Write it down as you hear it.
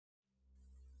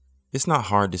It's not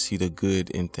hard to see the good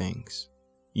in things.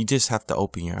 You just have to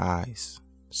open your eyes.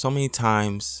 So many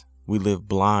times we live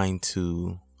blind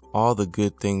to all the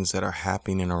good things that are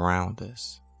happening around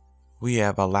us. We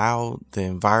have allowed the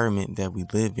environment that we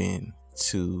live in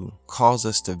to cause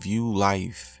us to view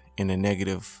life in a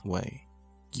negative way.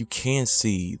 You can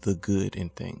see the good in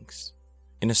things.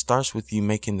 And it starts with you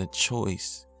making the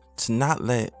choice to not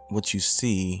let what you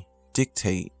see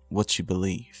dictate what you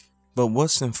believe. But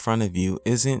what's in front of you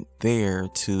isn't there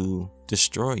to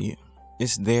destroy you.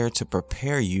 It's there to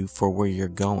prepare you for where you're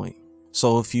going.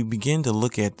 So if you begin to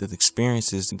look at the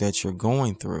experiences that you're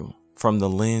going through from the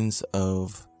lens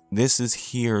of this is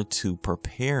here to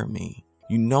prepare me,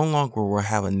 you no longer will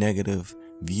have a negative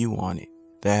view on it.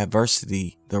 The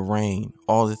adversity, the rain,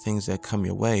 all the things that come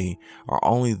your way are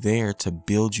only there to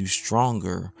build you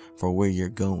stronger for where you're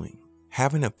going.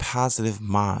 Having a positive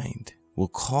mind will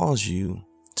cause you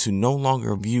to no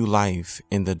longer view life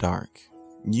in the dark.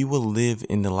 You will live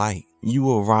in the light. You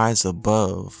will rise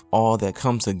above all that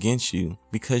comes against you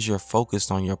because you're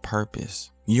focused on your purpose.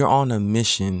 You're on a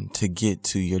mission to get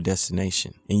to your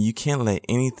destination, and you can't let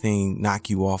anything knock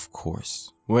you off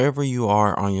course. Wherever you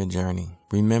are on your journey,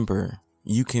 remember,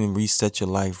 you can reset your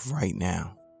life right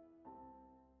now.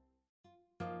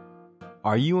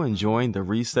 Are you enjoying the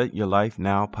Reset Your Life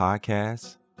Now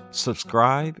podcast?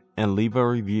 Subscribe and leave a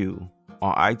review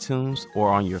on iTunes or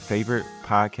on your favorite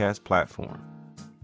podcast platform.